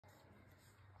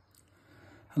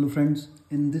Hello friends,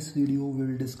 in this video we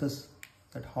will discuss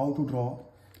that how to draw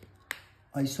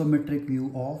isometric view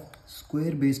of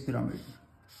square base pyramid.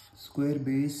 Square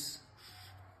base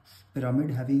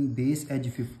pyramid having base edge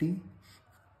 50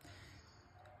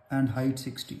 and height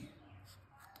 60.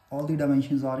 All the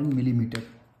dimensions are in millimeter.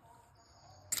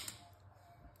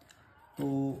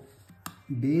 So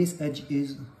base edge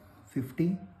is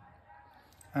 50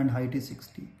 and height is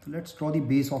 60. So let's draw the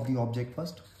base of the object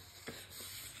first.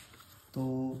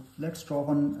 So let's draw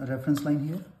one reference line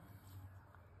here.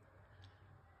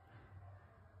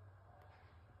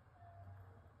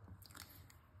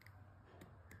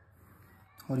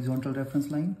 Horizontal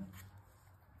reference line.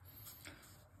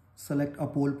 Select a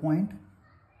pole point.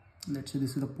 Let's say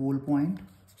this is the pole point.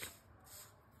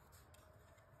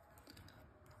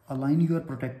 Align your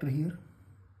protractor here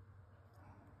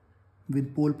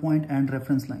with pole point and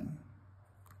reference line.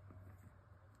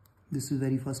 This is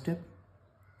very first step.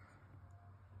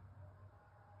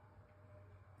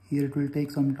 Here it will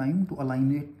take some time to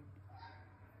align it.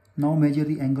 Now measure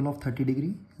the angle of 30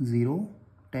 degree, 0,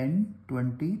 10,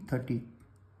 20, 30.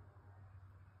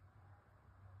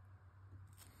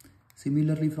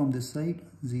 Similarly from this side,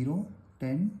 0,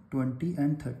 10, 20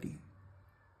 and 30.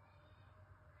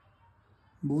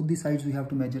 Both the sides we have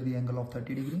to measure the angle of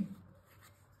 30 degree.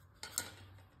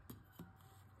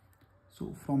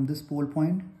 So from this pole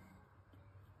point,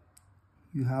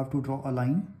 you have to draw a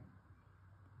line.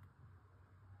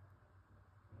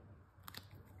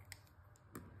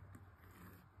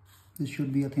 This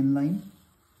should be a thin line.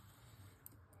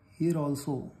 Here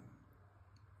also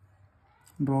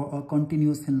draw a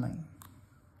continuous thin line.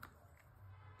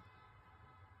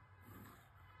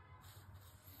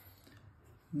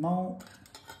 Now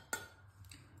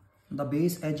the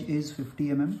base edge is 50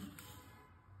 mm.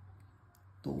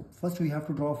 So first we have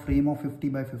to draw a frame of 50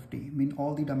 by 50. Mean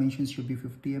all the dimensions should be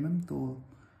 50 mm. So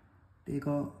take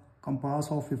a compass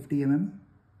of 50 mm.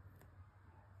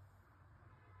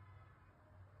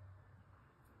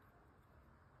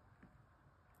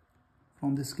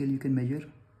 From this scale you can measure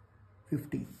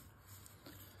 50.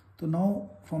 So now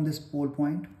from this pole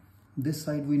point, this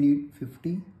side we need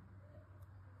 50.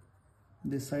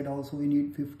 This side also we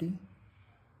need 50.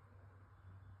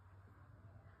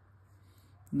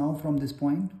 Now from this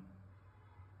point,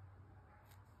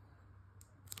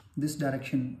 this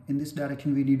direction, in this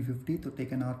direction we need 50. So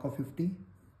take an arc of 50.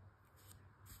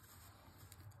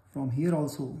 From here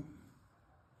also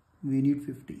we need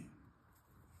 50.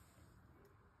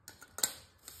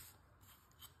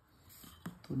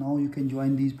 So now you can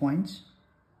join these points.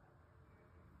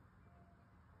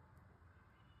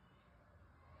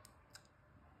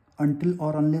 Until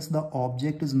or unless the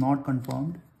object is not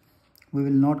confirmed, we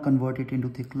will not convert it into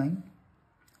thick line.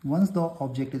 Once the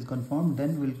object is confirmed,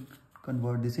 then we'll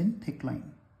convert this in thick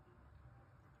line.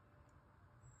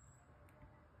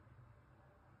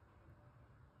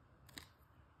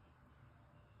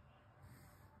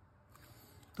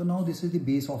 So now this is the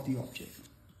base of the object.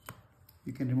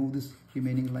 You can remove this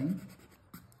remaining line.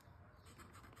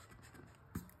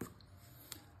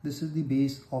 This is the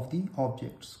base of the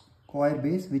object, square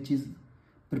base, which is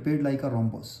prepared like a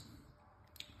rhombus.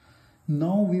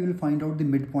 Now we will find out the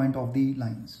midpoint of the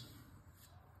lines.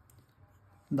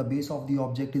 The base of the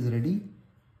object is ready.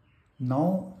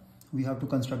 Now we have to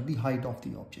construct the height of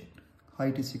the object.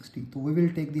 Height is 60. So we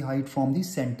will take the height from the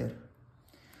center.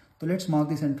 So let's mark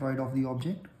the centroid of the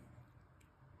object.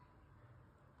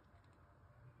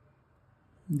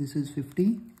 This is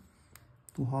 50.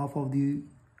 So half of the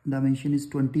dimension is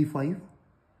 25.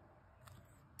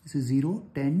 This is 0,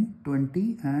 10,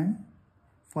 20 and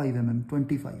 5 mm,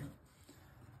 25.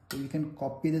 So we can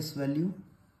copy this value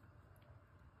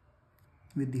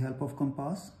with the help of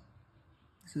compass.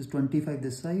 This is 25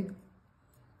 this side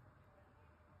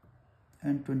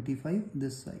and 25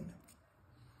 this side.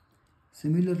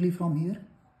 Similarly from here,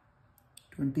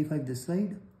 25 this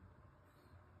side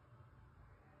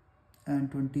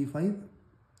and 25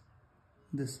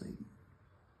 this side.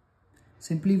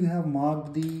 Simply we have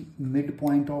marked the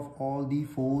midpoint of all the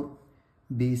 4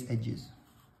 base edges.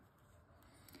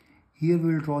 Here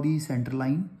we will draw the center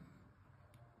line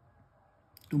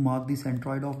to mark the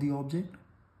centroid of the object.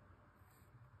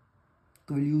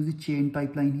 So we'll use the chain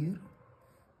type line here.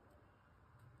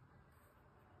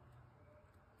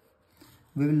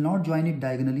 We will not join it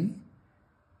diagonally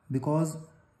because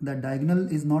the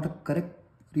diagonal is not a correct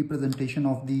representation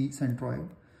of the centroid.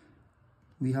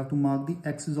 We have to mark the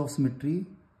axis of symmetry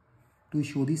to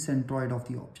show the centroid of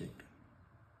the object.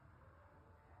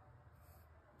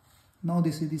 Now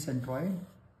this is the centroid.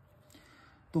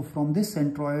 So from this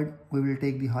centroid we will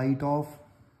take the height of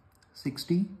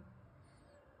 60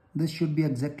 This should be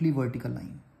exactly vertical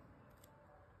line.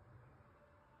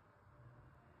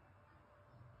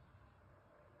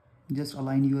 Just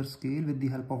align your scale with the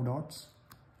help of dots.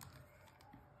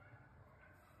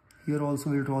 Here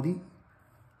also we'll draw the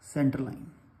center line.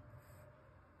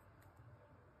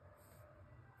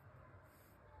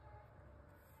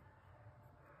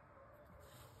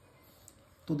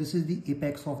 So this is the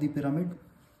apex of the pyramid.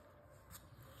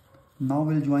 Now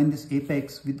we'll join this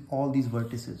apex with all these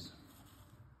vertices.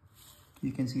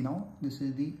 You can see now this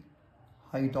is the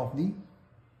height of the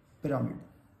pyramid.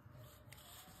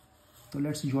 So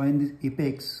let's join this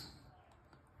apex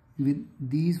with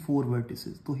these 4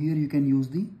 vertices. So here you can use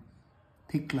the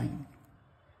thick line.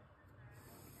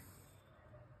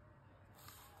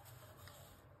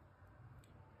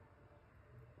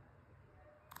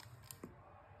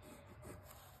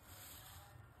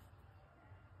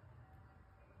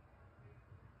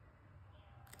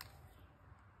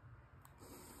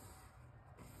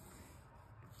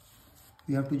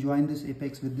 We have to join this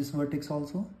apex with this vertex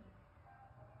also.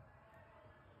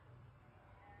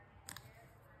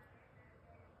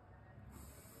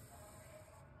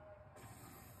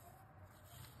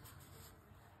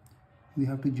 We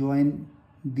have to join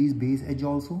these base edge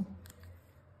also.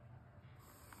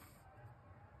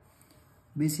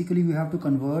 Basically, we have to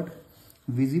convert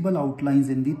visible outlines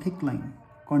in the thick line,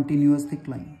 continuous thick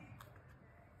line.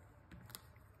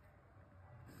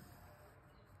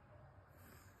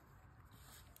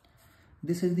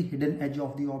 This is the hidden edge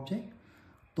of the object.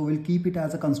 So we'll keep it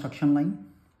as a construction line.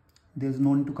 There's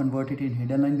no need to convert it in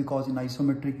hidden line because in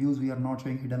isometric views we are not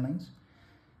showing hidden lines.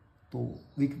 So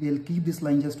we will keep this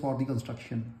line just for the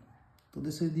construction. So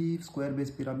this is the square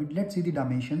base pyramid. Let's see the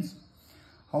dimensions.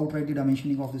 How to write the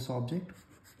dimensioning of this object.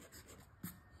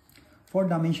 For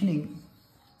dimensioning,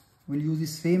 we'll use the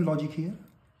same logic here.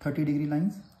 30-degree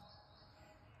lines.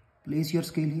 Place your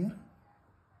scale here.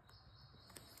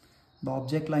 The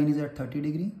object line is at 30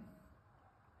 degree.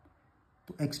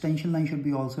 So extension line should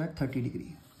be also at 30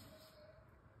 degree.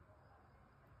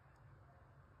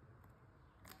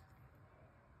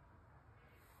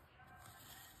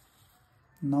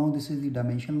 Now this is the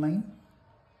dimension line.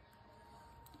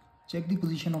 Check the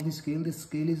position of the scale. This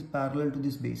scale is parallel to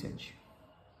this base edge.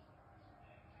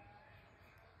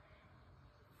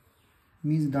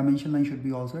 Means dimension line should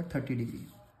be also at 30 degree.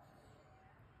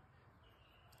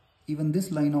 Even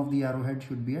this line of the arrowhead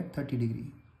should be at 30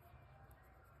 degree.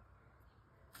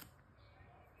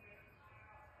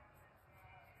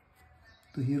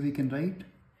 So here we can write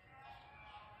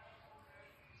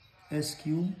SQ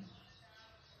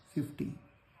 50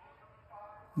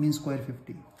 means square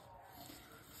 50.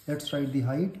 Let's write the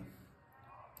height.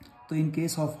 So in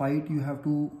case of height, you have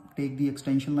to take the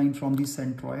extension line from the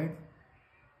centroid.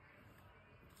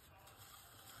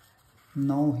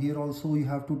 Now here also you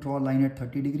have to draw a line at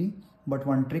 30 degree, but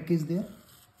one trick is there.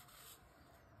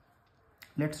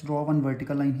 Let's draw one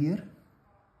vertical line here.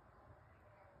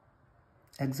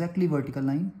 Exactly vertical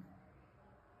line.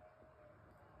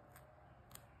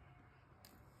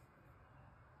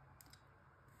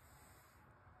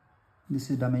 This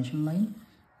is dimension line.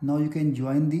 Now you can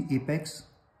join the apex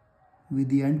with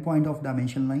the end point of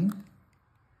dimension line.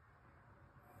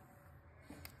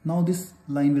 Now this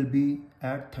line will be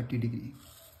at 30 degree.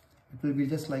 It will be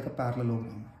just like a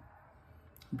parallelogram.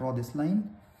 Draw this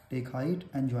line, take height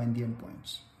and join the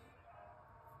endpoints.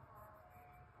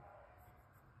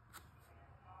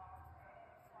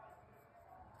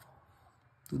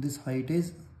 So this height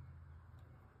is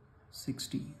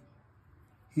 60.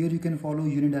 Here you can follow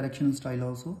unidirectional style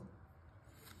also.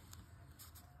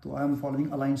 So I am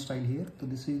following aligned style here. So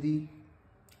this is the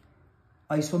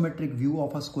isometric view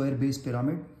of a square base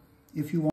pyramid. If you want